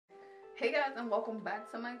Hey guys, and welcome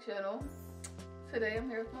back to my channel. Today I'm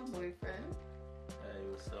here with my boyfriend. Hey,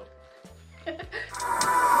 what's up? Today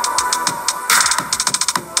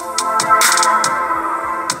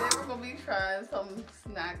we're gonna be trying some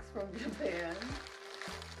snacks from Japan.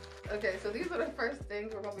 Okay, so these are the first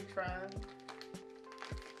things we're gonna be trying.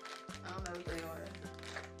 I don't know what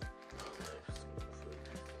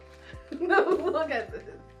they are. No, look at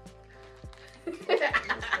this.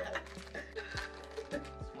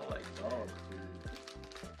 Smell like dog food.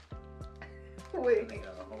 Wait. They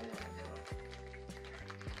got a hole in it.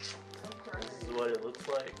 I'm crying. This is what it looks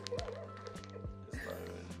like. It's not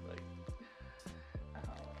even like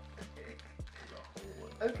there's a hole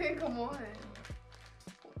in it. Okay, come on.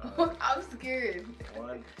 I'm scared.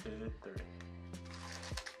 1, 2, 3.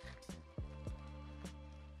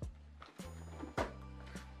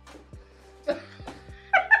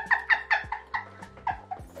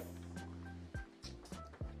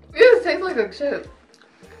 It tastes like a chip.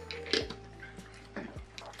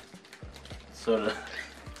 So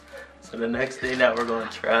the next thing that we're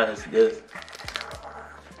gonna try is this.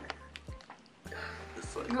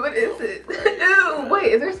 It's like, What is it? Ew,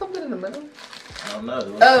 wait, is there something in the middle? I don't know.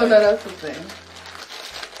 Oh, no, that's the thing.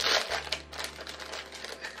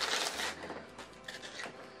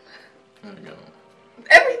 There you go.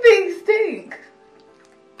 Everything stinks.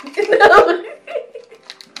 No.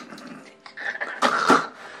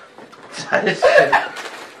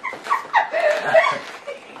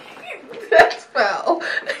 That's foul.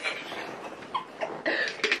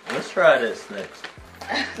 Let's try this next.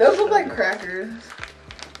 Those look like crackers.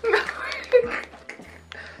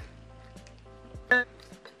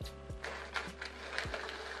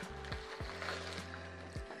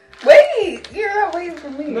 Wait, you're not waiting for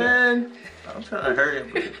me. Man, I'm trying to hurry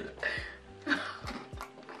up with it.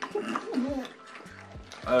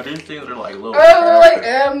 Oh, these things are like little. Oh, they're like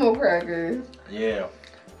crackers. animal crackers. Yeah.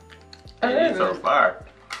 I Hey, these are fire.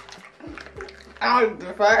 I don't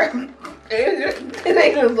the fire.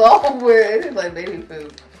 They dissolve weird. It's like baby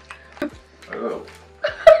food. Oh.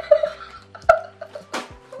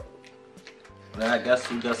 Then I guess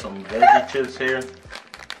we got some veggie chips here.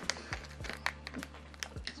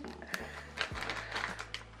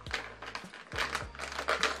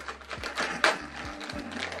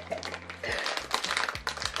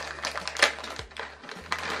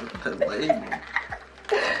 Look at that label.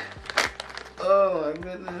 Oh my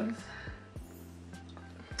goodness.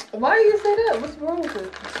 Why do you say that? What's wrong with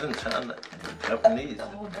it? It's in China, Japanese.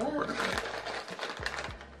 Oh,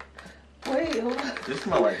 wait, hold on. They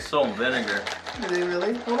smell like salt and vinegar. Do they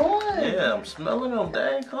really? Hold on. Yeah, I'm smelling them.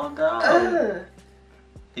 Dang, calm down.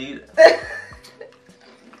 Eat it.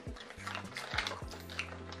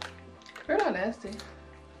 They're not nasty.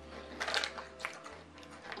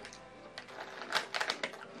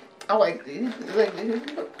 I like these. You like these?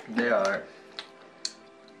 They are.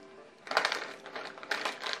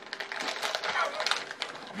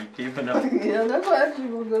 You keeping up? Yeah, that's what actually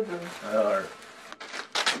real good though. They are.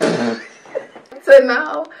 So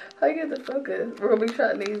now, how you get the focus? We're gonna be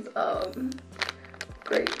trying these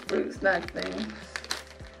grapefruit snack things.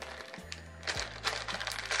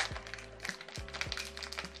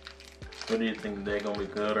 What do you think? They gonna be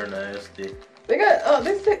good or nasty? They got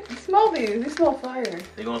smell these. They smell fire.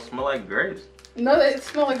 They gonna smell like grapes. No, they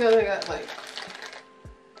smell like they got like.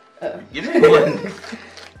 Give me one.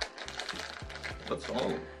 What's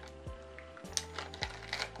wrong?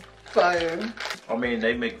 Fire. I mean,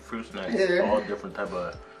 they make fruit snacks, Yeah. all different type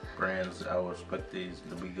of brands. I would expect these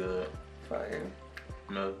to be good. Fire.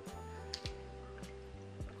 No.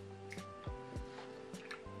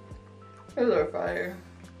 Those are fire.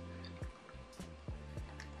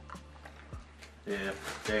 Yeah,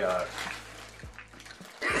 they are.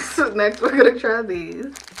 So next we're gonna try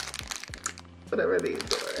these. Whatever these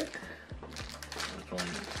are. Which one?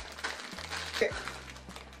 Okay.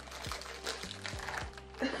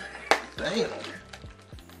 Damn.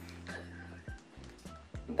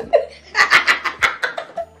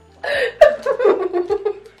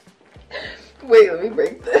 Wait, let me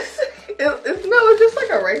break this. It's just like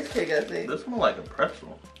a rice cake, I think. This smell like a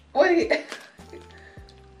pretzel. Wait.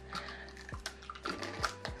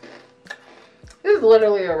 This is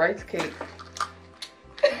literally a rice cake.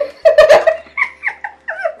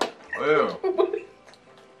 Ew.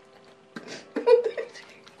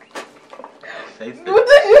 Taste What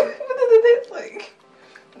it. does it taste like?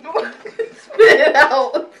 Spit it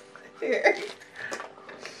out. Here.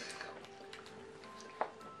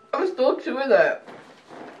 I'm still chewing that.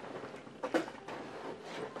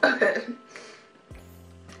 Okay.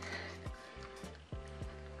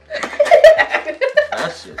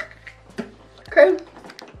 That shit. Okay.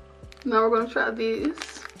 Now we're gonna try these.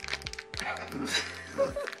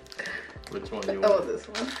 Which one you Oh, want? this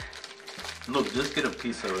one. Look, just get a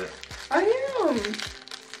piece of it. I am.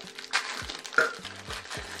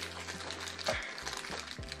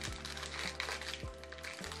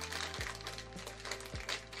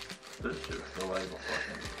 This shit feel like a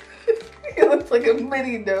fucking... It looks like a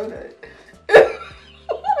mini donut.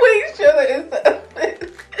 Wait, show the inside.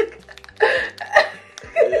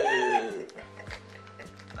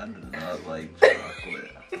 I do not like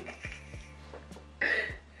chocolate.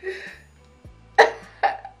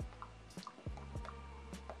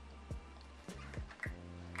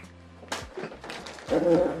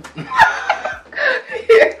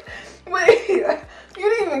 Wait, you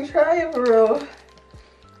didn't even try it for real.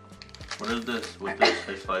 What is this? What this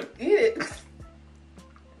tastes like? Eat it.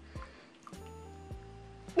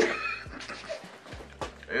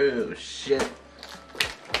 Oh shit.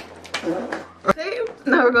 Okay,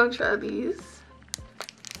 now we're gonna try these.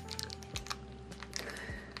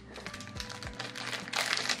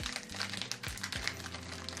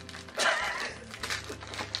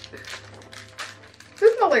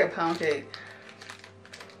 This smells like a pound cake.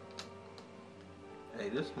 Hey,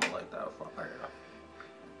 this smells like that fire.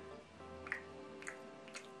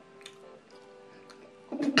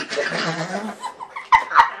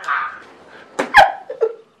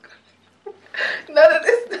 None of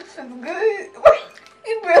this stuff is good.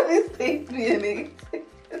 You barely taste me any.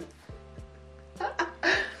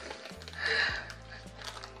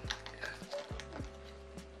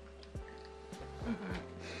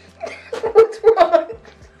 What's wrong?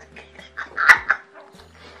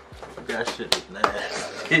 That shit is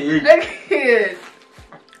nasty. I can't.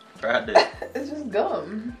 Try this. It's just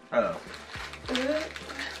gum. Oh. Is it?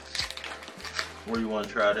 Where you want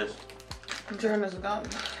to try this? I'm trying this gum.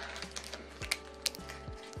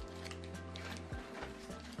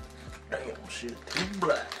 Damn, shit. Too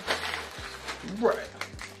black. Too bright.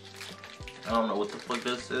 I don't know what the fuck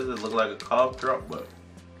this is. It look like a cough drop, but...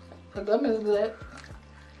 The gum is good.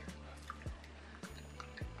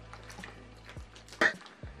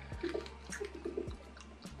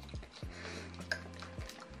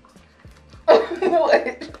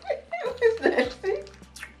 What? It's nasty.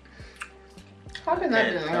 How can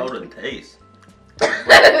that be Can't tell the nasty? taste.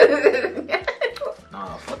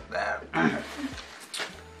 Nah, fuck that.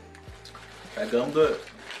 That gum good.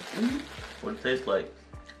 Mm-hmm. What it tastes like?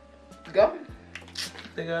 Gum?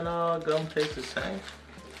 Think I know gum tastes the same?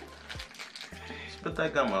 Spit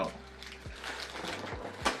that gum out.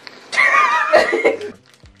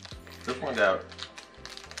 This one got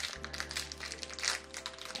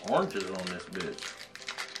oranges on this bitch.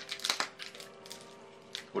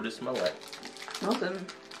 What does it smell like? Nothing.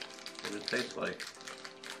 What does it taste like?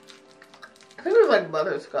 I think it was like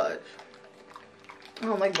butterscotch. I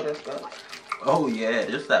don't like butterscotch. Oh yeah,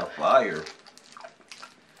 this that fire.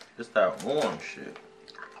 This that orange shit.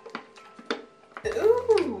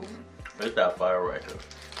 Ooh. It's that fire right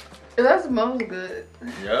there. That smells good.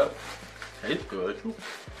 Yep. Tastes good.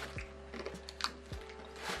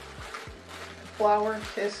 Flower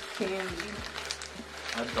kiss candy.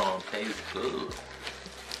 That don't taste good.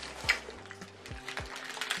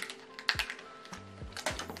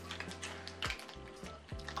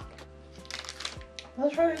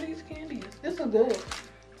 Let's try these candies. This is good.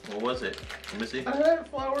 What was it? Let me see. I had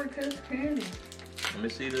flower kiss candy. Let me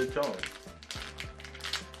see the joint.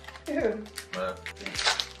 Yeah.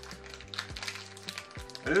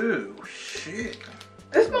 Ooh, shit.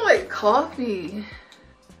 It smells like coffee.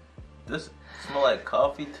 This smell like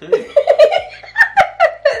coffee too.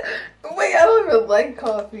 Wait, I don't even like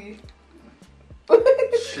coffee.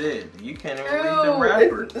 Shit, you can't even Ew, read the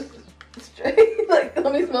wrapper. it's straight. Like,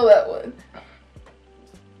 let me smell that one.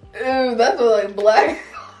 Ew, that smells like black.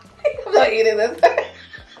 I'm not eating this.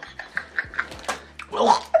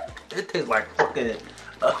 Well, it tastes like fucking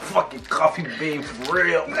a fucking coffee bean for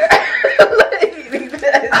real. I'm not eating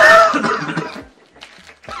that.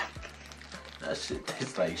 That shit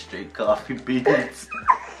tastes like straight coffee beans.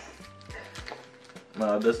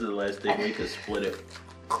 No, this is the last thing we can split it.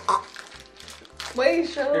 Wait,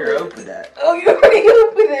 show Here, it. open that. Oh, you already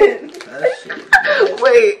opened it. That shit.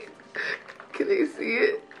 Wait, can they see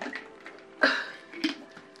it?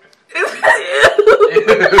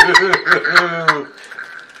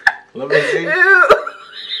 Let me see. Ew.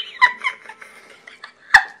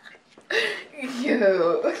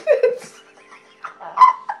 Yo.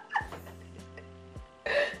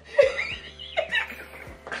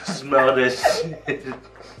 Smell this shit.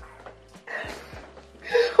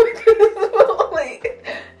 What does it smell like?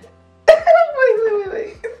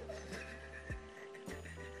 Wait.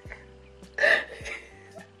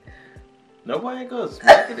 Nobody ain't gonna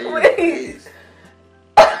smack it in your face.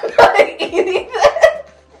 I'm not eating that.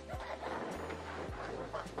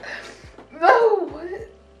 No, what?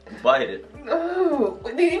 Bite it. No.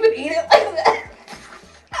 Did you even eat it like that?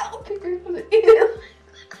 I don't think you're gonna eat it.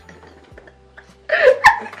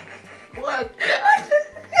 What?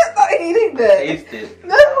 I'm not eating that. Taste it.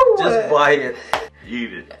 No. Just bite it.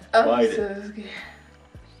 Eat it. I'm Bite so it.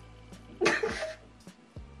 scared.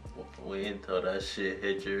 Wait until that shit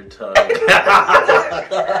hit your tongue.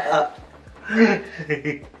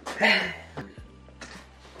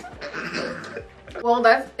 Well,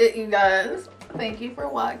 that's it, you guys. Thank you for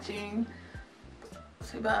watching.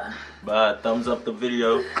 Say bye. Bye. Thumbs up the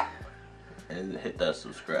video and hit that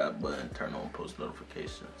subscribe button. Turn on post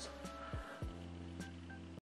notifications.